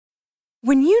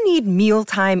When you need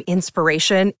mealtime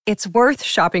inspiration, it's worth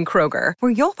shopping Kroger,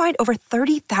 where you'll find over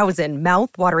 30,000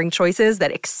 mouth-watering choices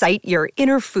that excite your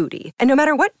inner foodie. And no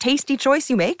matter what tasty choice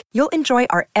you make, you'll enjoy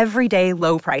our everyday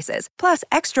low prices, plus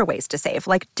extra ways to save,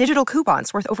 like digital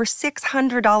coupons worth over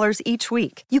 $600 each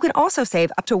week. You can also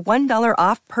save up to $1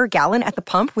 off per gallon at the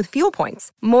pump with fuel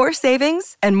points. More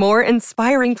savings and more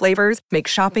inspiring flavors make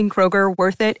shopping Kroger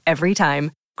worth it every time.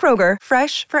 Kroger,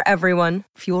 fresh for everyone.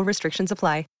 Fuel restrictions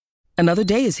apply. Another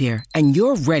day is here, and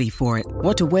you're ready for it.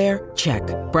 What to wear? Check.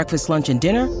 Breakfast, lunch, and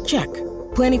dinner? Check.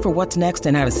 Planning for what's next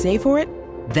and how to save for it?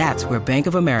 That's where Bank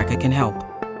of America can help.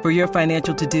 For your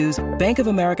financial to-dos, Bank of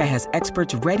America has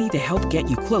experts ready to help get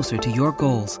you closer to your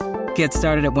goals. Get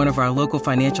started at one of our local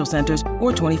financial centers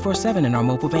or 24/7 in our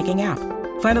mobile banking app.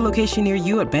 Find a location near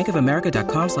you at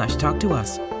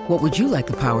bankofamerica.com/talktous. What would you like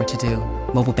the power to do?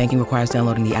 Mobile banking requires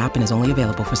downloading the app and is only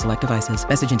available for select devices.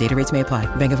 Message and data rates may apply.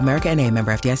 Bank of America N.A.,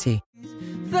 member FDIC.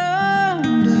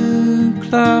 Thunder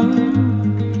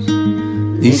clouds,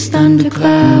 these thunder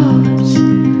clouds,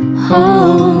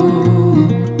 oh,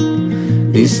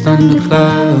 these thunder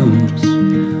clouds,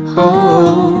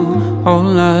 oh,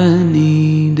 all I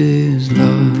need is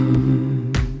love.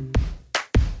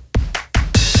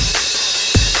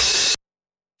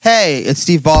 Hey, it's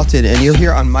Steve Baltin, and you're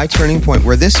here on My Turning Point,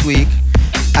 where this week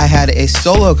I had a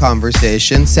solo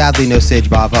conversation. Sadly, no Sage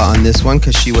Bava on this one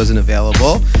because she wasn't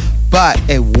available, but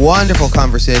a wonderful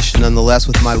conversation nonetheless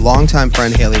with my longtime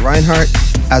friend Haley Reinhart,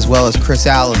 as well as Kris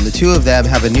Allen. The two of them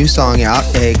have a new song out,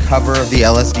 a cover of the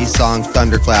LSD song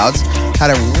Thunderclouds. Had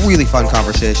a really fun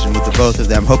conversation with the both of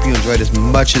them. Hope you enjoyed as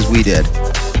much as we did.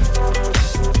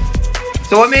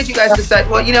 So what made you guys decide,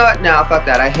 well, you know what? No, fuck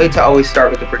that. I hate to always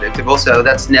start with the predictable, so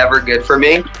that's never good for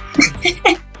me.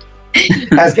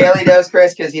 As Haley knows,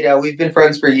 Kris, because, we've been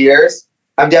friends for years.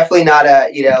 I'm definitely not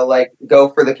go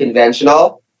for the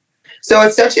conventional. So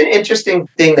it's such an interesting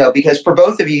thing, though, because for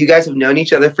both of you, you guys have known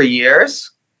each other for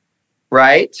years,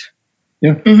 right?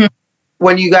 Yeah. Mm-hmm.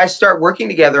 When you guys start working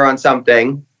together on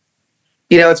something,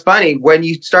 it's funny. When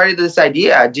you started this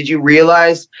idea, did you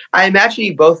realize, I imagine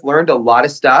you both learned a lot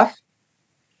of stuff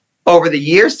over the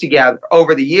years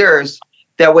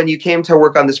that when you came to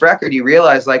work on this record, you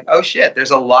realized like, oh shit,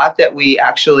 there's a lot that we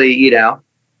actually,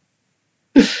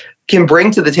 can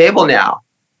bring to the table now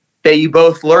that you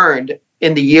both learned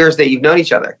in the years that you've known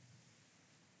each other.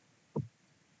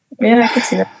 Yeah, I could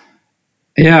see that.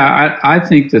 Yeah, I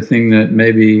think the thing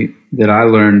that I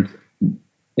learned,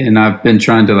 and I've been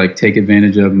trying to like take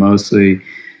advantage of mostly,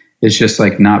 is just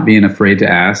like not being afraid to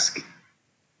ask.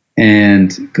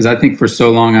 And because I think for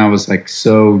so long I was like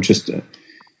so just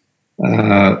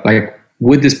like,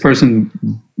 would this person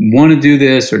want to do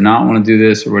this or not want to do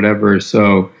this or whatever?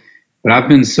 So, but I've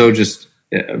been so just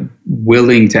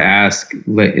willing to ask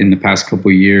in the past couple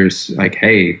of years, like,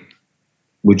 hey,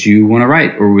 would you want to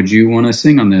write, or would you want to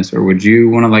sing on this, or would you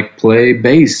want to like play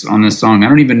bass on this song? I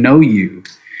don't even know you,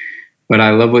 but I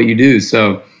love what you do.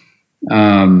 So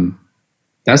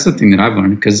that's the thing that I've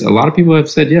learned, because a lot of people have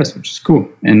said yes, which is cool.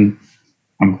 And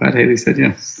I'm glad Haley said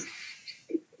yes.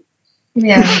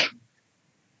 Yeah.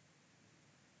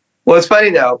 Well, it's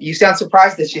funny though. You sound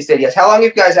surprised that she said yes. How long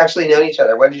have you guys actually known each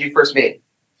other? When did you first meet?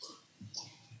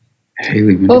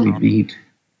 Haley, when did we meet?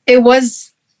 It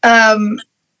was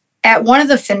at one of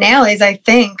the finales, I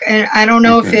think. And I don't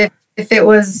know if it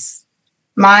was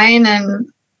mine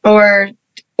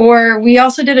or we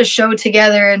also did a show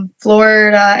together in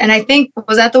Florida. And I think,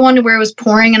 was that the one where it was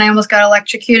pouring and I almost got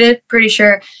electrocuted? Pretty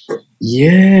sure.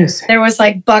 Yes. There was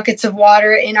like buckets of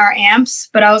water in our amps,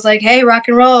 but I was like, hey, rock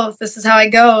and roll. If this is how I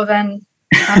go, then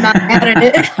I'm not mad at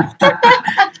it.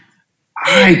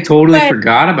 I totally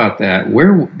forgot about that.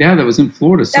 That was in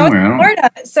Florida somewhere. That was in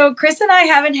Florida. So Kris and I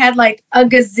haven't had like a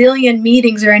gazillion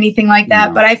meetings or anything like that,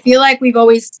 No. but I feel like we've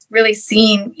always really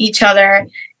seen each other,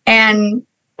 and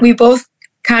we both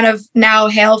kind of now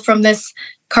hail from this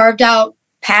carved out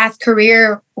path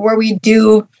career where we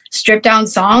do strip down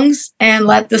songs and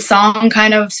let the song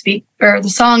kind of speak, or the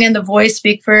song and the voice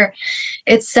speak for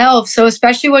itself. So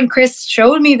especially when Kris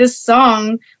showed me this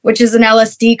song, which is an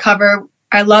LSD cover,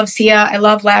 I love Sia, I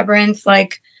love Labyrinth,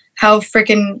 like how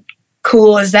freaking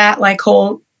cool is that, like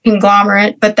whole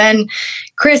conglomerate. But then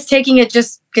Kris taking it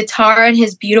just guitar and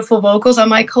his beautiful vocals, I'm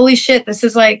like, holy shit, this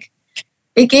is like,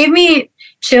 it gave me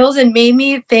chills and made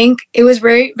me think. It was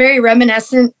very, very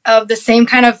reminiscent of the same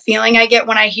kind of feeling I get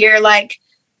when I hear like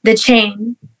The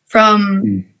Chain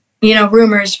from,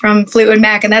 Rumors from Fleetwood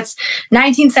Mac. And that's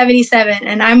 1977.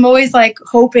 And I'm always like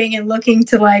hoping and looking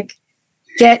to like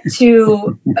get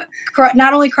to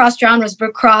not only cross genres,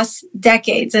 but cross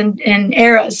decades and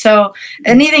eras. So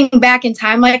anything back in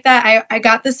time like that, I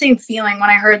got the same feeling when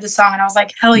I heard the song, and I was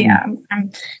like, hell yeah,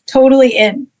 I'm totally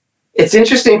in. It's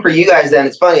interesting for you guys then.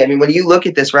 It's funny. I mean, when you look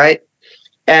at this, right,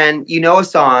 and you know a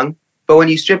song, but when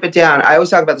you strip it down, I always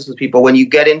talk about this with people, when you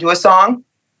get into a song,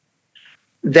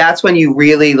 that's when you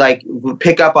really like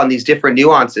pick up on these different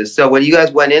nuances. So when you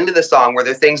guys went into the song, were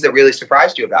there things that really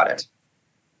surprised you about it?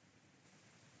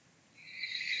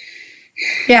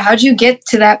 Yeah, how'd you get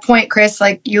to that point, Kris?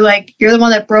 You're the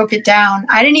one that broke it down.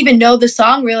 I didn't even know the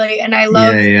song really, and I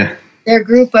love their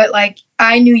group, but like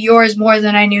I knew yours more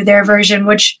than I knew their version,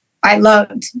 which I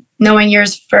loved knowing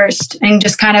yours first, and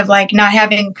just kind of like not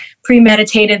having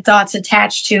premeditated thoughts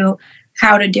attached to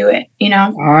how to do it, you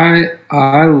know?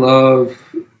 I love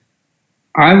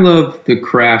the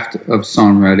craft of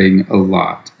songwriting a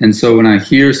lot. And so when I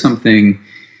hear something,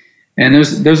 and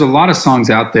there's a lot of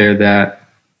songs out there that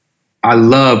I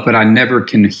love, but I never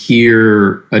can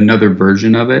hear another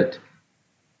version of it.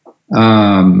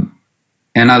 And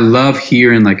I love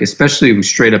hearing, like, especially with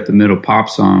straight up the middle pop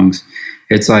songs,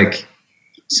 it's like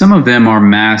some of them are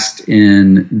masked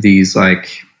in these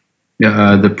like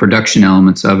the production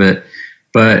elements of it.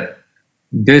 But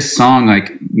this song,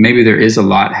 like, maybe there is a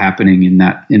lot happening in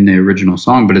the original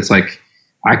song, but it's like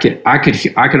I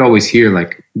could always hear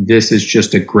like this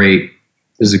is a great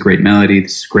melody,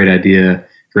 this is a great idea,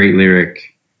 great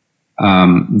lyric.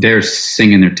 They're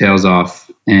singing their tails off,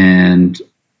 and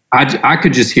I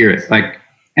could just hear it. Like,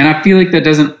 and I feel like that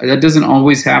doesn't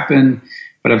always happen,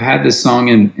 but I've had this song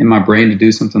in my brain to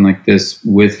do something like this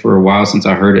with for a while since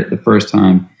I heard it the first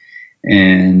time.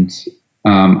 And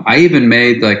I even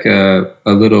made like a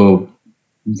little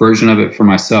version of it for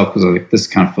myself because I was like, this is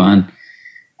kind of fun.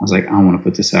 I was like, I want to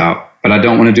put this out, but I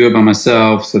don't want to do it by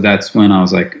myself. So that's when I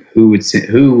was like, who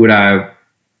would I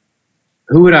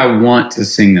want to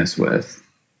sing this with?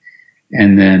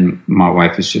 And then my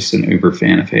wife is just an uber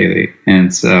fan of Haley.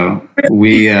 And so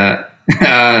we, it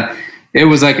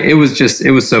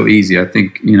was so easy. I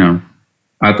think, you know,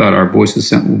 I thought our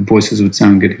voices would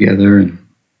sound good together, and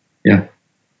yeah.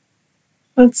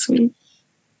 That's sweet.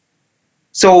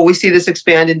 So will we see this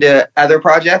expand into other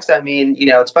projects? I mean, you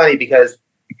know, it's funny because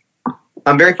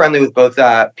I'm very friendly with both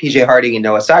PJ Harding and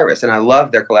Noah Cyrus, and I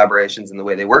love their collaborations and the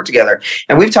way they work together.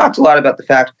 And we've talked a lot about the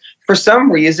fact, for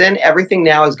some reason, everything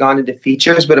now has gone into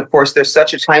features, but of course, there's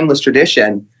such a timeless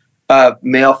tradition of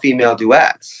male-female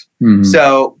duets. Mm-hmm.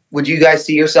 So would you guys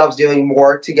see yourselves doing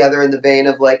more together in the vein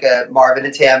of like a Marvin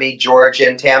and Tammy, George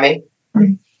and Tammy?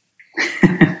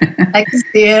 I can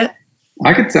see it.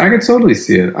 I could totally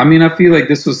see it. I mean, I feel like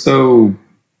this was so,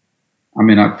 I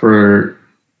mean,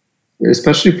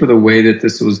 especially for the way that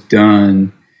this was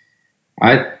done,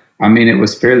 I mean, it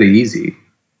was fairly easy.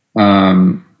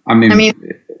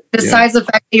 Besides the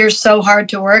fact that you're so hard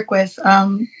to work with,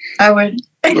 I would.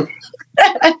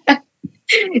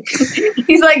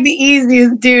 He's like the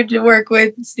easiest dude to work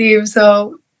with, Steve.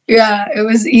 So yeah, it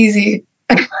was easy.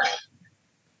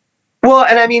 Well,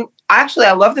 and I mean, actually,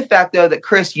 I love the fact, though, that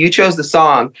Kris, you chose the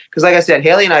song because, like I said,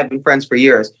 Haley and I have been friends for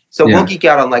years. So we'll geek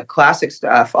out on like classic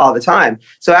stuff all the time.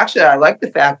 So actually, I like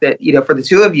the fact that, you know, for the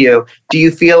two of you, do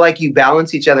you feel like you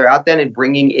balance each other out then in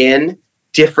bringing in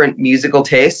different musical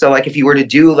tastes? So like if you were to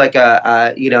do like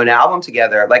an album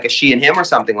together, like a She and Him or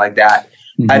something like that,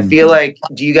 mm-hmm. I feel like,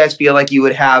 do you guys feel like you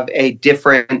would have a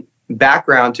different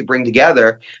background to bring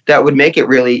together that would make it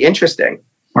really interesting?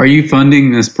 Are you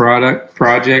funding this project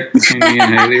between me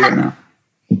and Haley right now?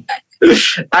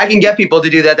 I can get people to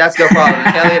do that. That's no problem.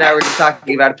 Haley and I were just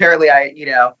talking about, apparently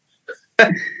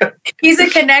He's a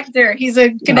connector. He's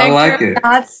a connector I like it. Of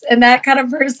dots, and that kind of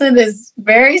person is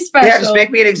very special. Yeah, just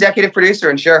make me an executive producer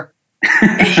and sure.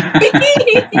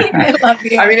 I love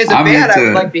you. I mean, as a band, I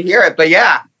would like to hear it, but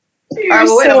yeah. All right,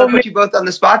 well, wait, I'm going to put you both on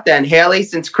the spot then. Haley,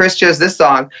 since Kris chose this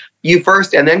song, you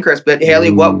first and then Kris, but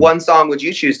Haley, what one song would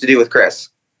you choose to do with Kris?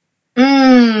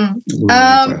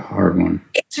 That's a hard one.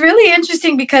 It's really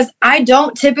interesting because I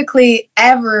don't typically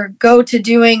ever go to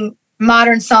doing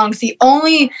modern songs. The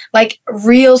only like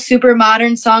real super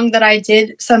modern song that I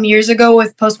did some years ago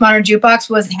with Postmodern Jukebox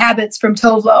was Habits from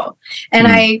Tovlo. And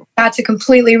I got to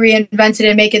completely reinvent it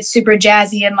and make it super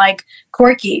jazzy and like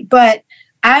quirky. But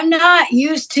I'm not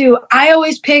used to, I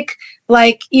always pick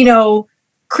like, you know,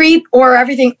 Creep or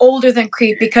everything older than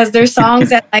Creep because there's songs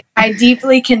that like I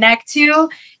deeply connect to.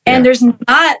 And there's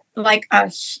not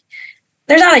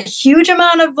a huge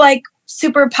amount of like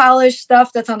super polished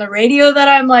stuff that's on the radio that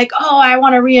I'm like, oh, I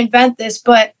want to reinvent this.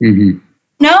 But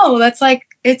no, that's like,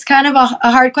 it's kind of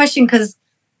a hard question because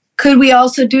could we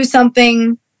also do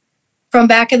something from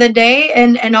back in the day,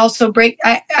 and also break.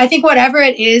 I think whatever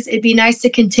it is, it'd be nice to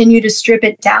continue to strip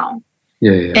it down.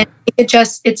 Yeah. And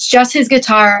it's just his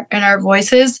guitar and our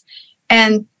voices,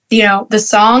 and the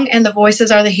song and the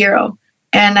voices are the hero.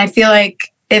 And I feel like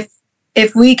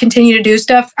if we continue to do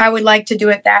stuff, I would like to do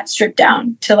it that stripped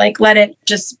down, to like let it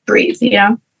just breathe,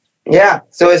 Yeah.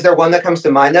 So is there one that comes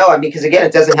to mind though? I mean, because again,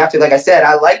 it doesn't have to, like I said,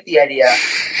 I like the idea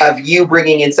of you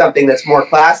bringing in something that's more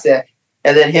classic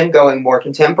and then him going more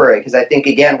contemporary. Because I think,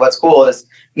 again, what's cool is,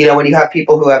 when you have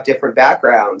people who have different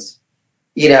backgrounds,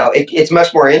 it's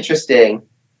much more interesting,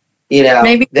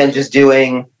 Maybe. than just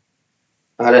doing,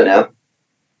 I don't know.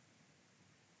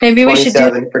 Maybe we should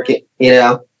do,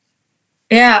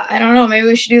 Yeah, I don't know. Maybe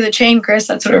we should do the chain, Kris.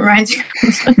 That's what it reminds me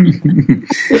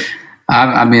of.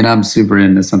 I mean, I'm super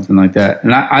into something like that,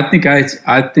 and I think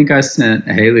I sent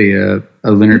Haley a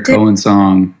Leonard Cohen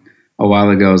song a while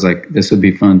ago. I was like, this would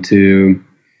be fun too.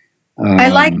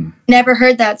 Never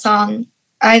heard that song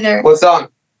either. What song?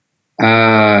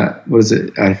 What is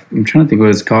it? I'm trying to think what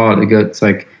it's called. It's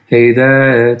like, hey,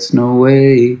 that's no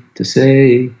way to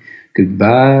say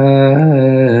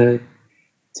goodbye.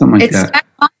 Something like that. It's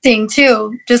haunting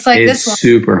too, just like this one. It's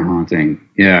super haunting.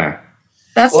 Yeah.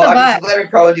 That's the vibe. Did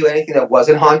Leonard Cohen do anything that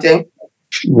wasn't haunting?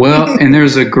 Well, and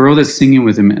there's a girl that's singing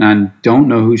with him, and I don't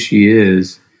know who she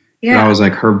is. Yeah. But I was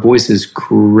like, her voice is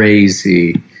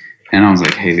crazy. And I was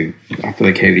like, hey, I feel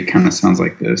like Haley kind of sounds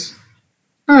like this.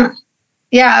 Huh.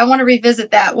 Yeah, I want to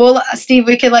revisit that. Well, Steve,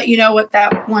 we could let you know what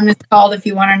that one is called if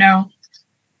you want to know.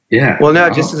 Yeah. Well, no,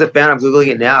 just as a fan, I'm Googling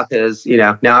it now because,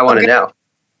 now I want to know.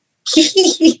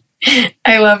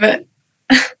 I love it.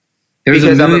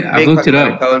 I've looked it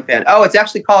up. Cohen fan. Oh, it's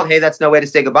actually called Hey, That's No Way to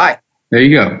Say Goodbye. There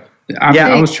you go.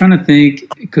 I was trying to think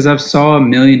because I've saw a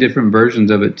million different versions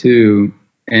of it too.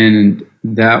 And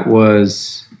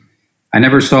I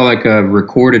never saw like a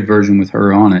recorded version with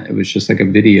her on it. It was just like a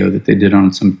video that they did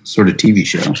on some sort of TV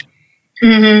show.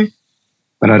 Mm-hmm.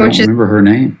 But I don't remember her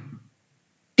name.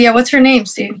 Yeah, what's her name,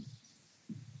 Steve?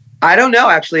 I don't know,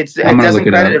 actually. It doesn't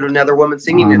credit another woman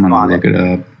singing it on it. Look it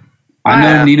up. I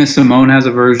know Nina Simone has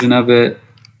a version of it.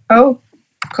 Oh,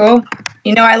 cool.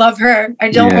 I love her. I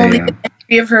don't only get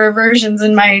three of her versions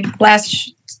in my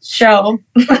last show.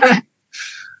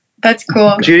 That's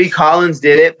cool. Judy Collins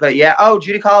did it, but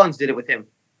Judy Collins did it with him.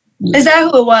 Is that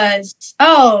who it was?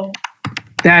 Oh.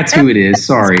 That's who it is.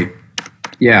 Sorry.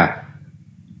 Yeah.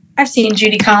 I've seen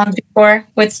Judy Collins before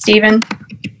with Steven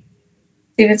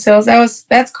Stills.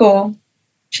 That's cool.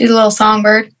 She's a little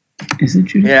songbird. Is it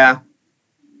Judy? Yeah.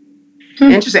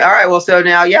 Interesting. All right. Well, so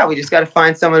now, we just got to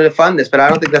find someone to fund this, but I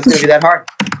don't think that's going to be that hard.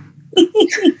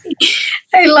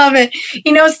 I love it.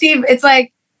 Steve, it's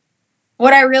like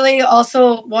what I really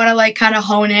also want to like kind of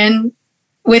hone in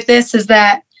with this is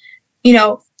that,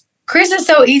 Kris is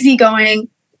so easygoing.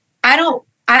 I don't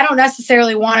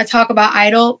necessarily want to talk about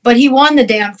Idol, but he won the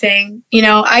damn thing.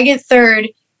 I get third,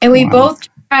 and we both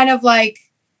kind of like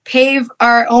pave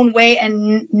our own way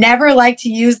and never like to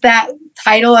use that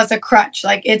title as a crutch.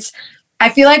 Like I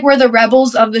feel like we're the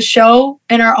rebels of the show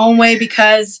in our own way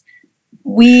because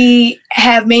we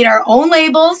have made our own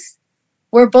labels.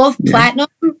 We're both platinum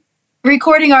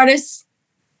recording artists.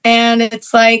 And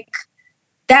it's like,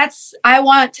 I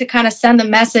want to kind of send the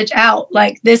message out.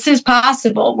 Like, this is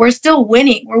possible. We're still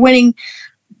winning. We're winning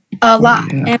a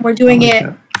lot and we're doing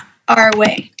it our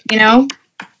way,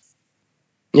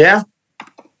 Yeah.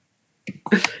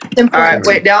 All right.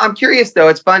 Wait, now I'm curious though.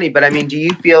 It's funny, but I mean, do you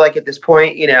feel like at this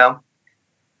point,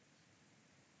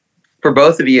 for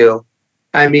both of you,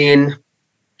 I mean,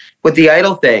 with the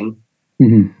Idol thing,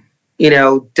 do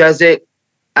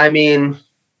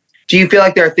you feel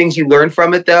like there are things you learned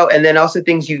from it though? And then also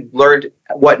things you learned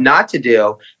what not to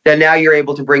do that now you're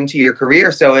able to bring to your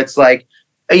career. So it's like,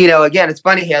 again, it's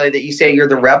funny, Haley, that you say you're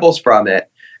the rebels from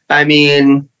it. I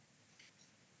mean,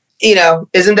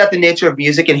 isn't that the nature of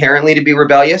music inherently to be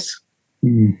rebellious?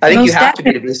 I think you have to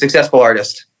be a successful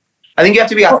artist. I think you have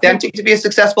to be authentic to be a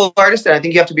successful artist, and I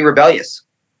think you have to be rebellious.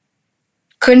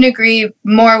 Couldn't agree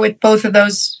more with both of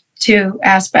those two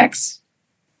aspects.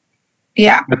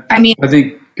 Yeah. I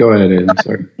think, go ahead, Ed.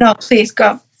 Sorry. No, please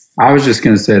go. I was just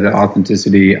going to say that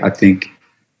authenticity, I think,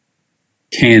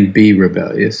 can be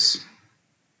rebellious.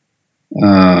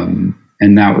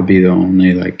 And that would be the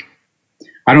only, like,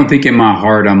 I don't think in my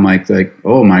heart I'm like,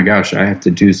 oh my gosh, I have to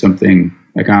do something.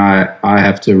 Like I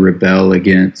have to rebel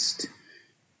against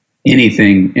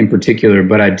anything in particular.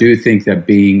 But I do think that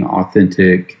being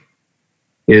authentic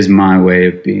is my way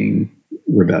of being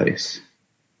rebellious.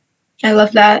 I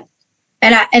love that.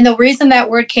 And the reason that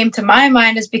word came to my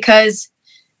mind is because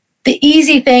the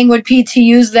easy thing would be to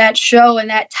use that show and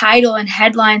that title and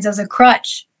headlines as a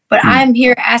crutch. But I'm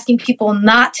here asking people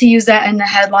not to use that in the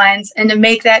headlines and to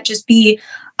make that just be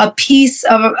a piece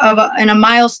and a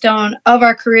milestone of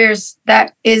our careers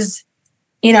that is,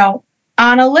 you know,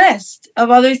 on a list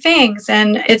of other things.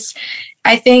 And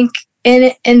I think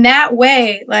in that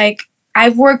way, like,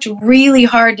 I've worked really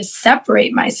hard to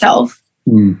separate myself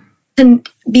to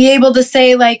be able to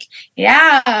say, like,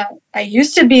 yeah, I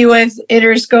used to be with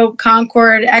Interscope,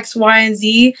 Concord, X, Y, and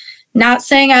Z. Not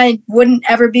saying I wouldn't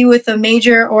ever be with a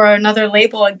major or another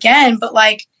label again, but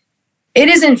like, it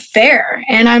isn't fair.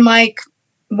 And I'm like,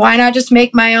 why not just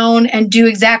make my own and do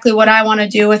exactly what I want to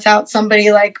do without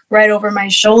somebody like right over my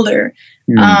shoulder?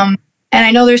 And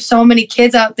I know there's so many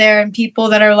kids out there and people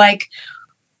that are like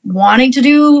wanting to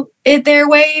do it their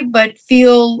way, but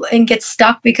feel and get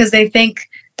stuck because they think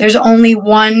there's only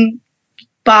one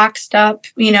boxed up,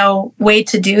 you know, way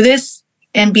to do this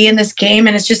and be in this game.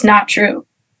 And it's just not true.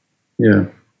 Yeah.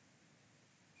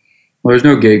 Well, there's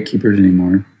no gatekeepers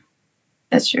anymore.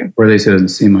 That's true. Or at least it doesn't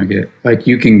seem like it. Like,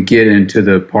 you can get into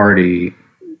the party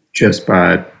just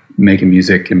by making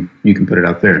music and you can put it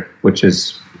out there, which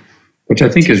I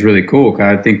think is really cool.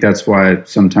 I think that's why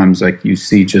sometimes like you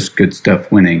see just good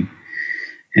stuff winning.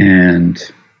 And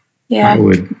I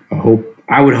would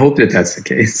hope that that's the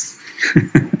case.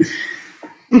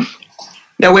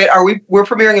 Now wait, we're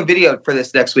premiering a video for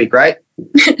this next week, right?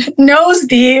 No,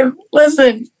 Steve.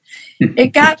 Listen,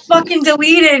 it got fucking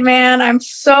deleted, man. I'm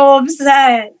so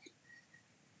upset.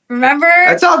 Remember?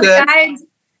 That's all good.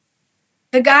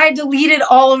 The guy deleted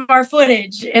all of our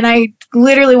footage, and I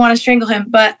literally want to strangle him.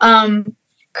 But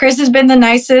Kris has been the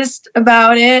nicest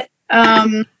about it.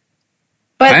 But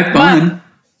have fun.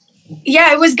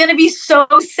 Yeah, it was going to be so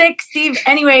sick, Steve.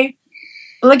 Anyway,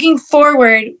 looking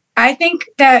forward, I think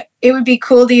that it would be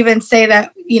cool to even say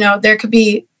that, you know, there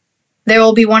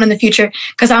will be one in the future,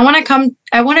 because I want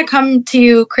to come to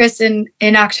you, Kris, in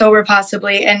October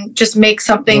possibly, and just make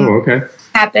something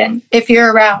happen if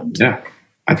you're around. Yeah,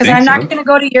 because I'm not going to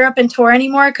go to Europe and tour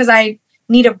anymore because I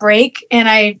need a break and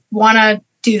I want to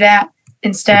do that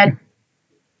instead.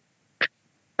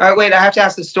 All right, wait, I have to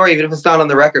ask this story, even if it's not on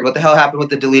the record. What the hell happened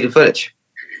with the deleted footage?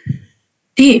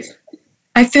 Steve,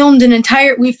 we filmed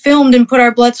and put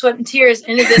our blood, sweat, and tears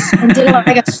into this and did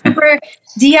like a super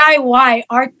DIY,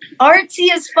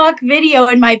 artsy as fuck video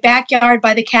in my backyard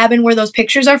by the cabin where those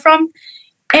pictures are from.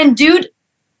 And dude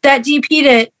that DP'd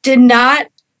it did not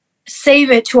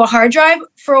save it to a hard drive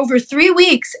for over 3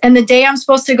 weeks. And the day I'm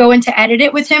supposed to go in to edit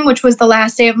it with him, which was the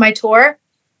last day of my tour,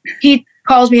 he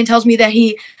calls me and tells me that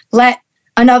he let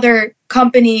another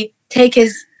company take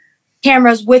his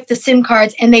cameras with the SIM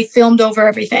cards and they filmed over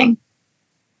everything.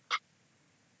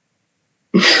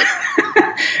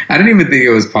 I didn't even think it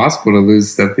was possible to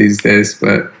lose stuff these days,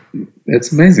 but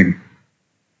it's amazing.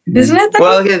 Isn't it?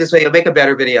 Well, look at it this way. You'll make a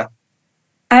better video.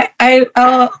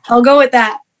 I'll go with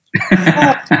that.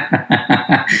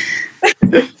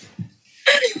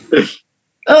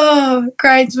 Oh,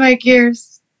 grinds my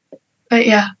gears. But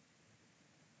yeah.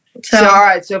 So all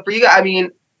right. So for you guys, I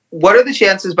mean, what are the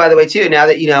chances, by the way, too, now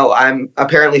that, you know, I'm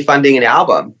apparently funding an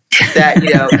album, that,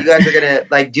 you know, you guys are going to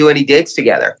like do any dates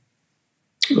together?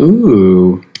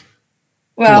 Ooh.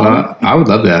 Well, I would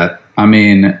love that. I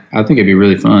mean, I think it'd be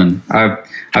really fun.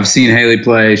 I've seen Haley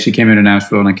play. She came into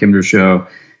Nashville and I came to her show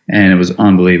and it was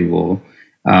unbelievable.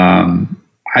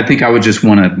 I think I would just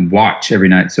want to watch every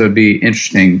night. So it'd be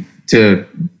interesting to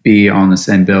be on the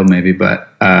same bill maybe, but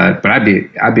I'd be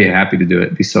happy to do it.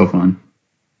 It'd be so fun.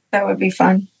 that would be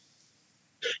fun.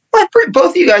 Well, for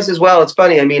both of you guys as well. It's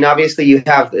funny. I mean, obviously you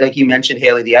have, like you mentioned,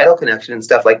 Haley, the Idol connection and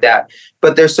stuff like that.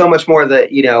 But there's so much more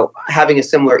that, you know, having a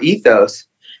similar ethos,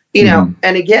 you know,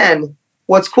 and again,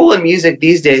 what's cool in music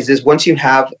these days is once you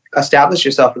have established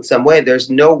yourself in some way, there's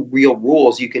no real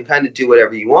rules. You can kind of do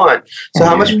whatever you want. So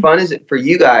how much fun is it for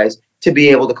you guys to be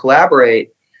able to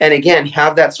collaborate and, again,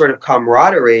 have that sort of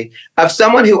camaraderie of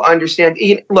someone who understands?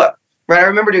 Look, right, I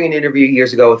remember doing an interview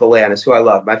years ago with Alanis, who I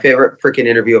love, my favorite freaking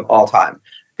interview of all time.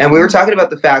 And we were talking about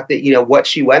the fact that, you know, what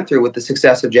she went through with the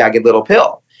success of Jagged Little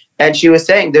Pill. And she was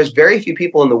saying there's very few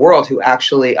people in the world who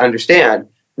actually understand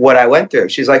what I went through.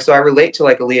 She's like, so I relate to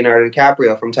like a Leonardo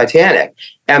DiCaprio from Titanic,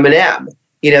 Eminem.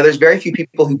 You know, there's very few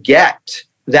people who get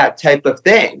that type of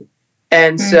thing.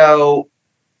 And so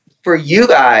for you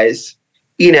guys,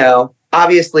 you know,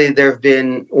 obviously there have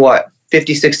been,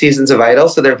 56 seasons of Idol.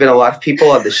 So there have been a lot of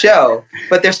people on the show,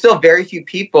 but there's still very few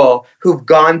people who've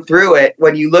gone through it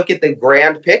when you look at the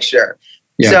grand picture.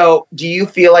 Yeah. So do you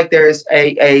feel like there's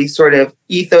a sort of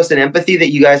ethos and empathy that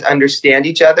you guys understand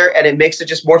each other and it makes it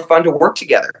just more fun to work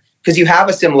together because you have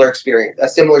a similar experience, a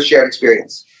similar shared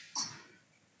experience?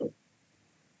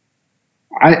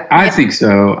 I think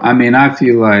so. I mean, I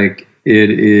feel like it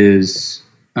is,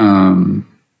 anytime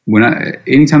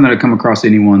that I come across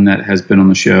anyone that has been on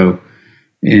the show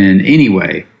in any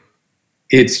way,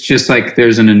 it's just like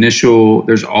there's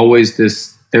always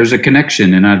there's a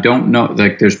connection. And I don't know,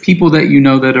 like there's people that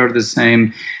that are the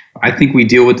same. I think we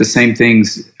deal with the same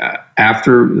things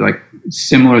after, like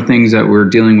similar things that we're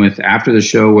dealing with after the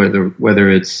show, whether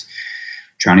it's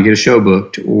trying to get a show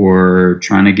booked or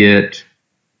trying to get,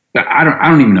 I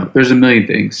don't even know. There's a million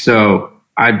things. So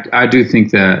I do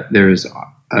think that there's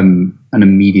an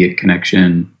immediate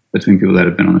connection between people that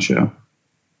have been on the show.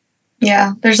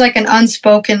 Yeah, there's like an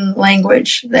unspoken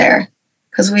language there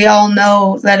because we all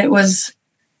know that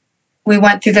we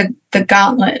went through the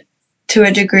gauntlet to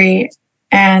a degree.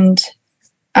 And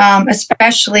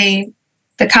especially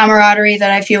the camaraderie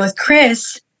that I feel with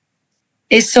Kris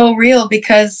is so real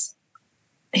because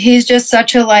he's just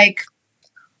such a like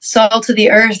salt of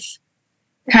the earth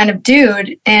kind of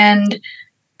dude. And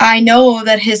I know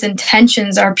that his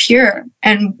intentions are pure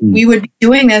and we would be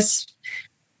doing this,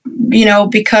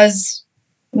 because,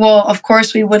 well, of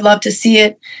course we would love to see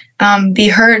it be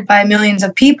heard by millions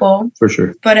of people. For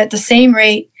sure. But at the same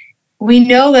rate, we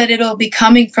know that it'll be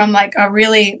coming from like a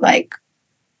really like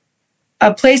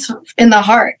a place in the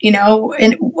heart, and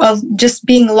just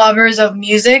being lovers of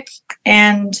music,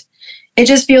 and it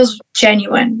just feels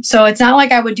genuine. So it's not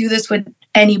like I would do this with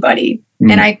anybody,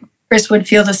 and Kris would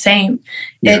feel the same.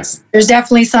 Yeah. There's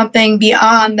definitely something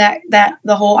beyond that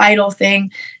the whole idol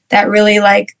thing that really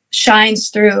like shines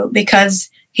through because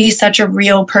he's such a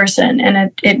real person,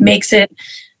 and it makes it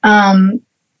I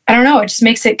don't know, it just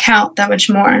makes it count that much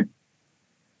more.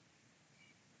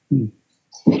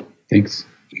 Thanks.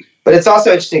 But it's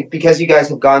also interesting because you guys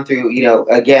have gone through,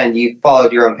 again, you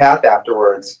followed your own path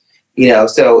afterwards,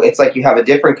 so it's like you have a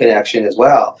different connection as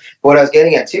well. But what I was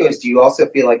getting at too is, do you also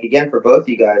feel like, again, for both of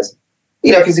you guys,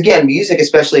 because again, music,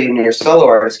 especially when you're solo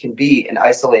artist, can be an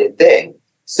isolated thing.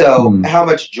 So how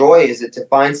much joy is it to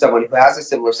find someone who has a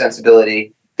similar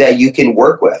sensibility that you can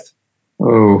work with?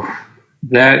 Oh,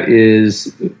 that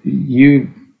is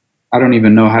I don't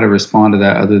even know how to respond to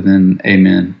that other than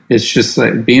amen. It's just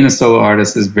like being a solo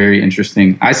artist is very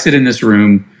interesting. I sit in this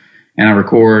room and I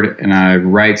record and I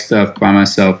write stuff by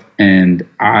myself, and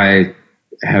I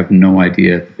have no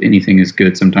idea if anything is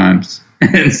good sometimes.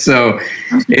 And so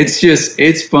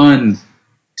it's fun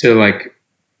to like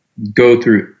go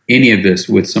through any of this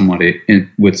with somebody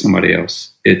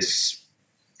else. It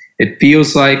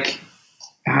feels like,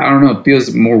 I don't know, it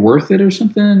feels more worth it or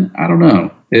something. I don't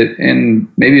know.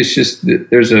 And maybe it's just that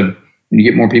when you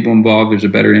get more people involved, there's a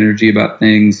better energy about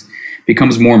things,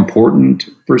 becomes more important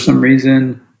for some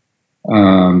reason.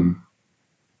 And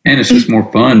it's just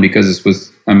more fun because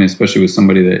especially with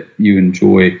somebody that you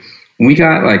enjoy. When we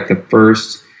got like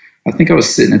I think I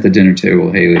was sitting at the dinner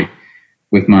table, Haley,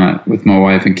 with my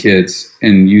wife and kids,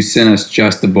 and you sent us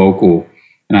just the vocal,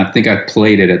 and I think I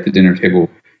played it at the dinner table.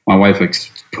 My wife like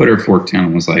put her fork down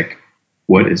and was like,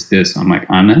 "What is this?" I'm like,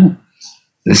 "I know.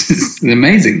 This is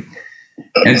amazing."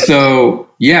 And so,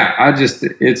 yeah,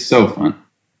 it's so fun.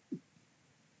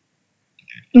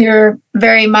 You're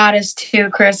very modest too,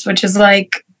 Kris, which is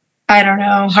like, I don't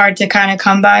know, hard to kind of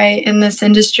come by in this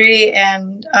industry.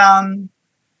 And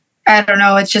I don't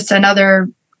know, it's just another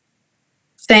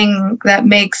thing that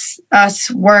makes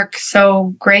us work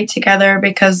so great together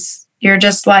because you're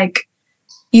just like,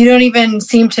 you don't even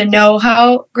seem to know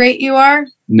how great you are.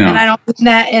 No. And I don't mean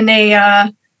that in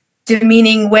a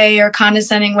demeaning way or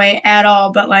condescending way at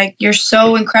all, but like you're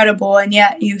so incredible, and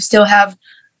yet you still have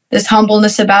this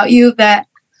humbleness about you that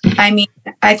I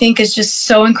think is just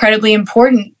so incredibly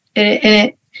important.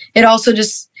 And it also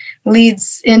just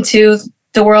leads into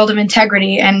the world of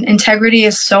integrity, and integrity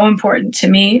is so important to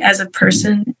me as a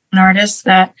person, an artist,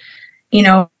 that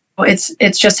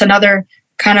it's just another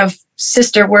kind of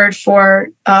sister word for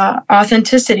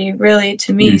authenticity, really,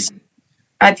 to me. So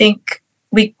I think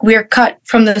we're cut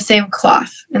from the same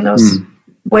cloth in those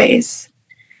ways.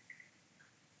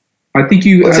 I think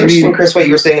What's interesting, Kris, what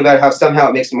you were saying about how somehow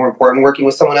it makes it more important working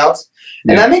with someone else.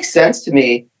 And that makes sense to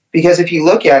me because if you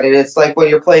look at it, it's like when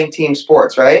you're playing team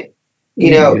sports, right?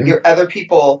 Your other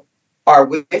people are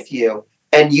with you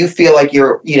and you feel like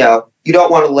you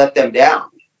don't want to let them down.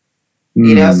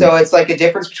 So it's like a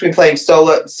difference between playing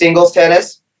singles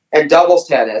tennis and doubles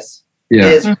tennis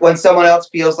is when someone else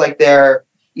feels like they're,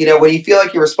 when you feel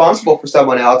like you're responsible for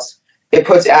someone else, it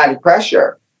puts added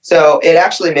pressure. So it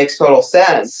actually makes total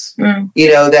sense,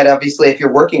 that obviously if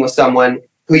you're working with someone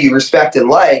who you respect and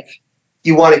like,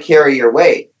 you want to carry your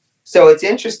weight. So it's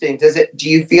interesting. Do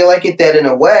you feel like it then in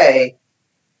a way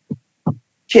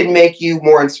can make you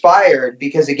more inspired?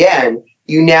 Because again,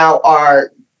 you now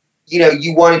are,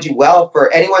 you want to do well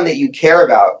for anyone that you care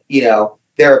about,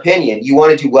 their opinion. You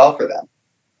want to do well for them.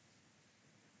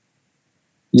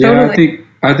 Yeah, Totally.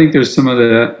 I think there's some of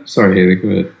that. Sorry, Haley, go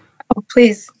ahead. Oh,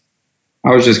 please.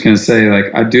 I was just going to say,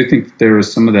 like, I do think there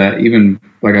was some of that. Even,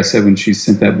 like I said, when she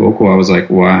sent that vocal, I was like,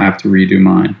 well, I have to redo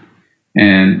mine.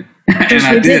 And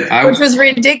I did. Which was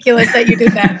ridiculous that you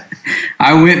did that.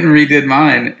 I went and redid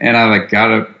mine, and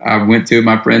I went to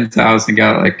my friend's house and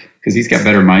got, like, because he's got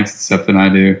better mics and stuff than I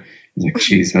do. I was like,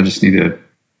 geez, I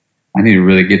need to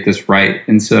really get this right.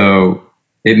 And so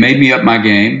it made me up my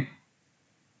game.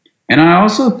 And I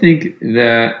also think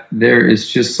that there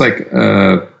is just like,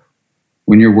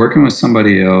 when you're working with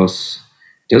somebody else,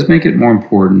 it does make it more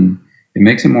important. It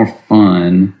makes it more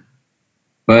fun,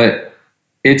 but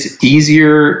it's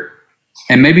easier.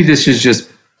 And maybe this is just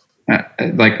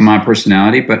like my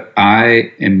personality, but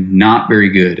I am not very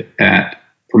good at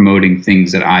promoting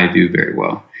things that I do very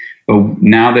well. But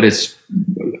now that it's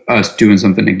us doing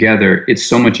something together, it's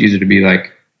so much easier to be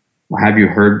like, well, have you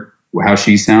heard how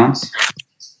she sounds?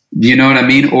 You know what I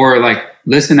mean? Or like,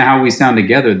 listen to how we sound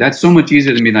together. That's so much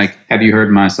easier than be like, have you heard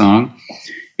my song?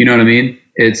 You know what I mean?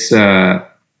 It's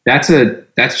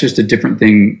that's just a different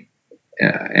thing.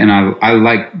 And I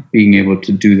like being able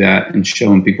to do that and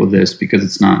showing people this, because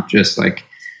it's not just like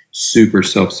super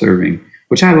self-serving,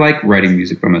 which I like writing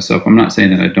music by myself. I'm not saying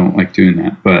that I don't like doing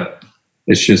that, but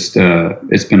it's just,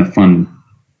 it's been a fun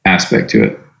aspect to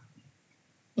it.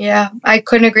 Yeah, I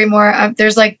couldn't agree more.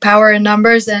 There's like power in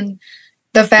numbers, and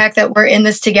the fact that we're in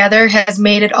this together has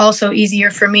made it also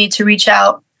easier for me to reach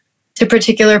out to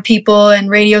particular people and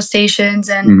radio stations.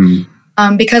 And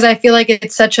because I feel like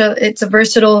it's a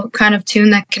versatile kind of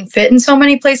tune that can fit in so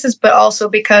many places, but also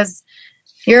because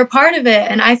you're a part of it.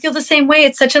 And I feel the same way.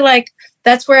 It's such a,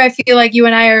 that's where I feel like you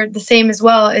and I are the same as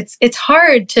well. It's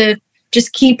hard to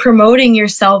just keep promoting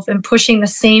yourself and pushing the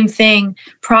same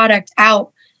product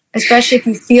out, especially if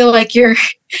you feel like you're,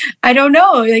 I don't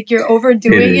know, like you're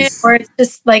overdoing it, or it's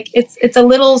just like, it's a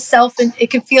little it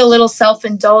could feel a little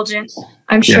self-indulgent,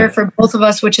 I'm sure, for both of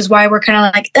us, which is why we're kind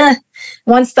of like,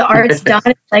 once the art's done,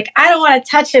 it's like, I don't want to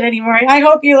touch it anymore. I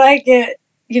hope you like it,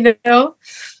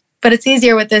 but it's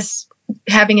easier with this,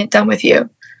 having it done with you.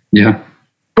 Yeah.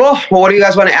 Cool. Well, what do you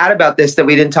guys want to add about this that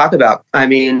we didn't talk about? I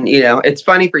mean, it's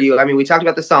funny for you. I mean, we talked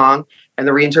about the song and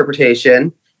the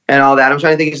reinterpretation and all that. I'm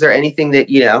trying to think, is there anything that,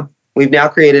 we've now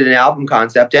created an album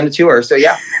concept and a tour. So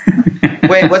yeah.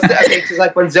 Wait, what's the, okay, because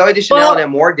like when Zoe Deschanel and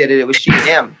Amore did it was She and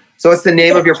Him. So what's the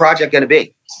name of your project going to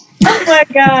be? Oh my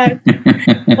God.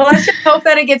 Well, I should hope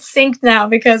that it gets synced now,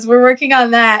 because we're working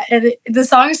on that. And the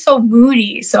song is so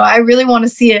moody. So I really want to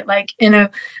see it like in a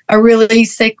really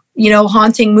sick,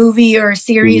 haunting movie or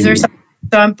series or something.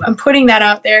 So I'm putting that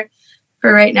out there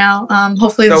for right now.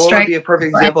 Hopefully so what would be a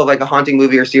perfect example of like a haunting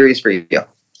movie or series for you?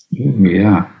 Ooh,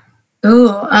 yeah.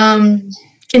 Ooh,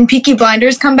 can Peaky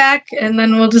Blinders come back, and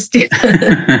then we'll just do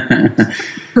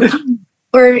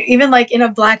or even like in a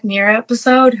Black Mirror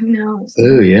episode, who knows?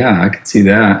 Oh yeah, I could see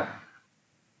that.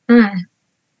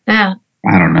 Yeah.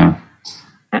 I don't know.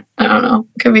 I don't know.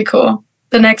 Could be cool.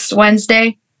 The next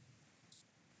Wednesday.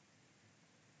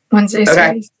 Okay.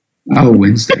 Series. Oh,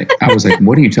 Wednesday. I was like,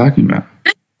 what are you talking about?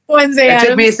 Wednesday. It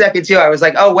took me a second too. I was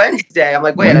like, oh, Wednesday. I'm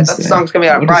like, wait, Wednesday. I thought the song's coming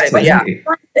out on Friday, but yeah.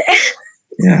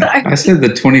 Yeah, I said the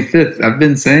 25th. I've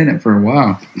been saying it for a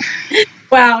while.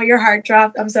 Wow, your heart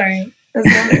dropped. I'm sorry. No,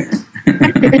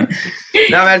 man,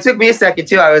 it took me a second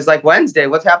too. I was like, Wednesday.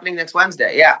 What's happening next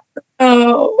Wednesday? Yeah.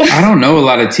 Oh. I don't know a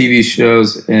lot of TV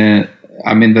shows, and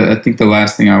I mean, I think the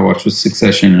last thing I watched was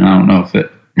Succession, and I don't know if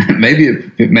it maybe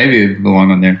it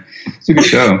belonged on there. It's a good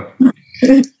show.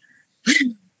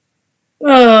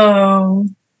 Oh,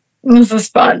 this is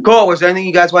fun. Cool. Was there anything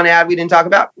you guys want to add we didn't talk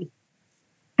about?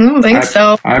 I don't think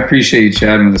so. I appreciate you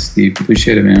chatting with us, Steve.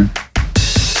 Appreciate it, man.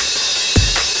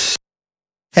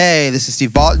 Hey, this is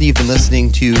Steve Bolton. You've been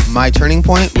listening to My Turning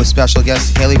Point with special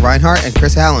guests Haley Reinhart and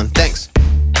Kris Allen. Thanks.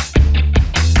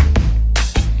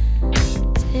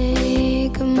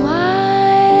 Take my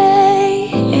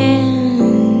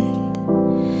hand,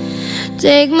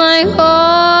 take my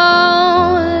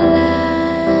whole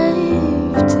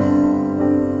life too,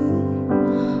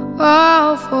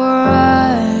 all for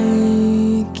I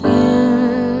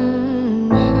can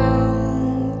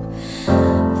help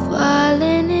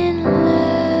falling in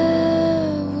love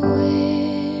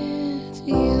with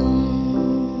you.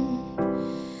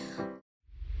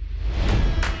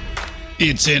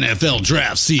 It's NFL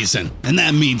draft season, and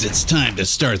that means it's time to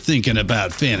start thinking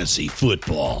about fantasy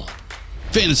football.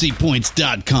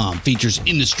 FantasyPoints.com features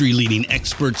industry-leading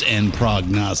experts and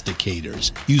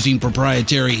prognosticators using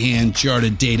proprietary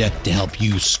hand-charted data to help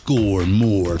you score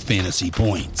more fantasy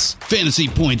points.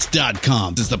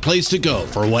 FantasyPoints.com is the place to go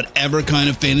for whatever kind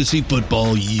of fantasy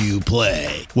football you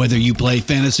play. Whether you play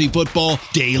fantasy football,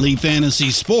 daily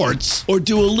fantasy sports, or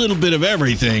do a little bit of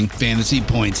everything, Fantasy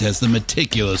Points has the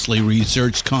meticulously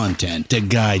researched content to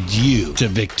guide you to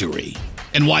victory.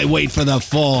 And why wait for the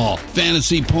fall?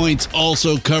 Fantasy Points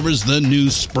also covers the new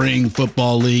spring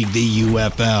football league, the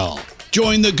UFL.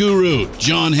 Join the guru,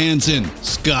 John Hansen,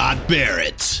 Scott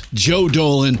Barrett, Joe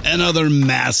Dolan, and other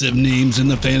massive names in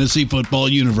the fantasy football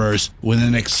universe with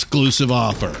an exclusive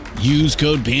offer. Use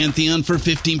code Pantheon for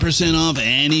 15% off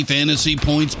any Fantasy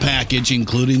Points package,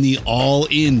 including the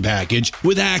all-in package,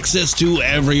 with access to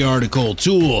every article,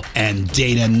 tool, and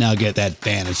data nugget that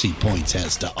Fantasy Points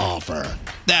has to offer.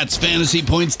 That's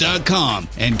FantasyPoints.com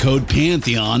and code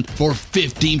Pantheon for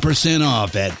 15%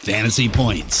 off at Fantasy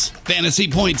Points.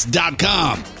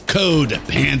 FantasyPoints.com, code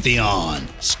Pantheon.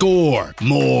 Score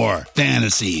more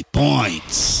fantasy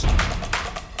points.